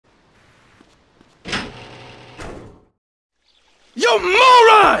You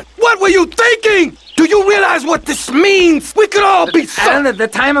moron! What were you thinking? Do you realize what this means? We could all be I don't know, the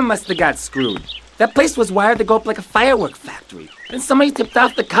timer must have got screwed. That place was wired to go up like a firework factory. Then somebody tipped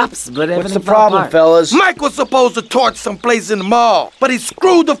off the cops, but everything What's the fell problem, apart. fellas? Mike was supposed to torch someplace in the mall, but he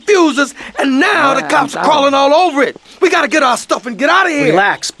screwed the fuses, and now the cops are crawling all over it. We gotta get our stuff and get out of here.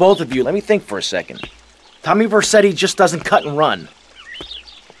 Relax, both of you. Let me think for a second. Tommy Vercetti just doesn't cut and run.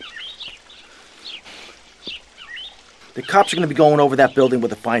 The cops are going to be going over that building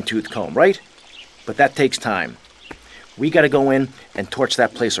with a fine-tooth comb, right? But that takes time. We got to go in and torch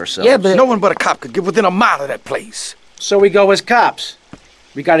that place ourselves. Yeah, but No one but a cop could get within a mile of that place. So we go as cops.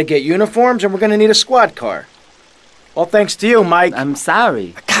 We got to get uniforms, and we're going to need a squad car. All thanks to you, Mike. I'm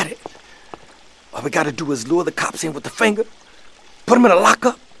sorry. I got it. All we gotta do is lure the cops in with the finger, put them in a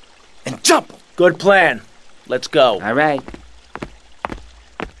lockup, and jump them. Good plan. Let's go. All right.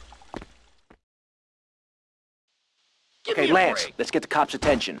 Okay, Lance, let's get the cops'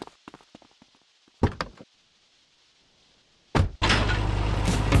 attention.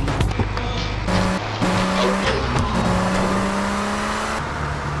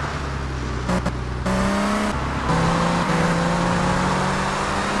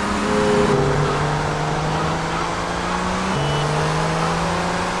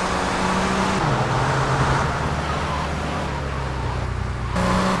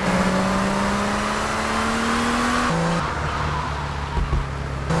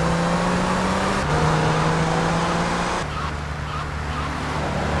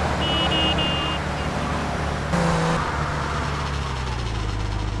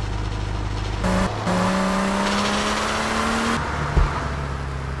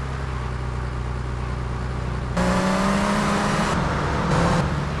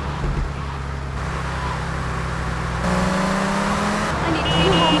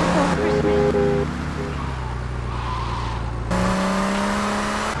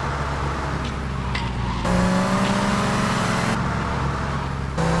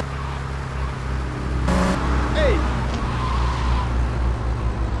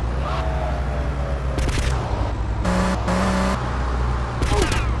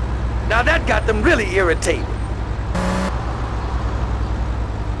 Now that got them really irritated.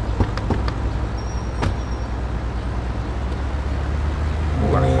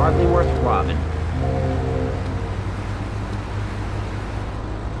 You are hardly worth robbing.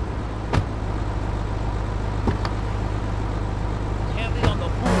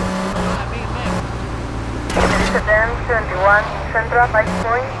 Sedan 21, Central 5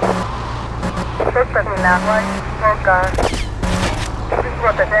 Point. First Terminal White, small car. This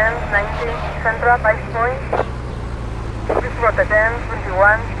Rotterdam 19, Central 5 Point. This Rotterdam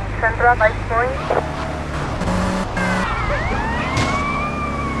 21, Central 5 Point.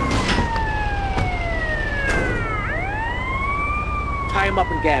 Tie him up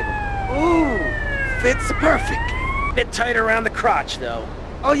and gag him. Ooh, fits perfectly. Bit tight around the crotch, though.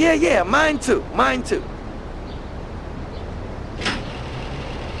 Oh yeah, mine too, mine too.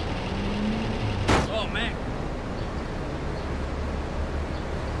 Oh, man.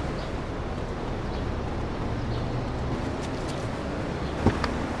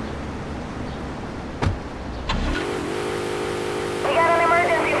 We got an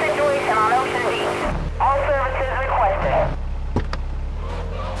emergency situation on Ocean Beach. All services requested.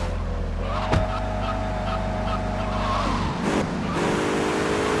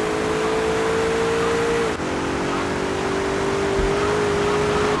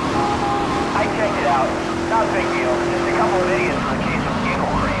 I checked it out. Not a big deal. Just a couple of idiots in the case of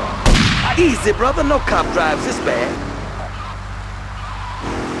funeral cream. Easy, brother. No cop drives this bad.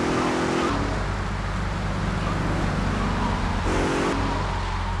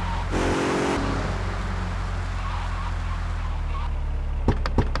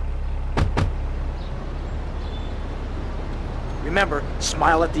 Remember,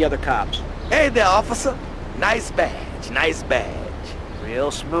 smile at the other cops. Hey there, officer. Nice badge, nice badge. Real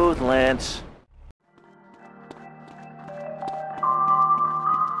smooth, Lance.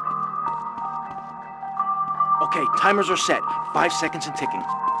 Okay, timers are set. 5 seconds and ticking.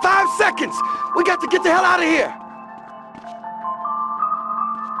 5 seconds! We got to get the hell out of here!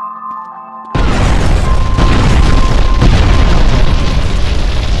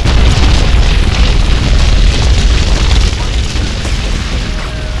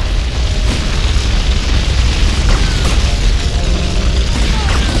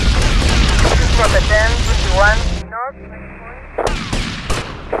 Rotterdam 21, North 5 Point.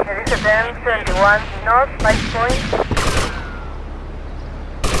 Rotterdam 21, North 5 Point.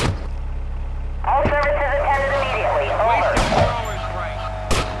 All services attended immediately. Over.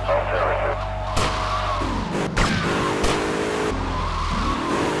 All services.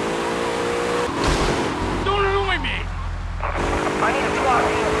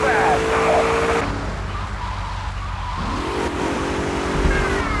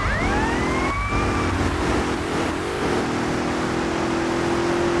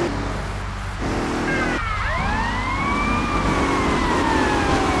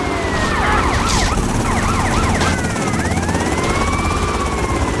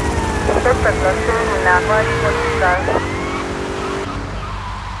 Suspect located in Advice Hospital.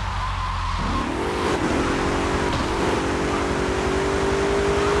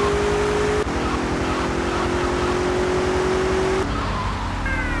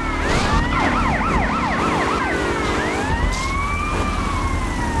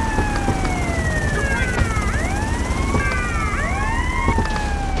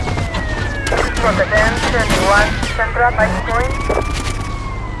 From the dam 21 Central Bike Point.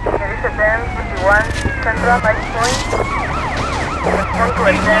 There is a dam 51 Central Bike Point. Respond to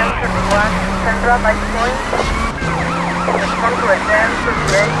a dam 31 Central Bike Point. Respond to a dam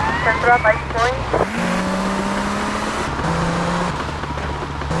 58 Central Bike Point.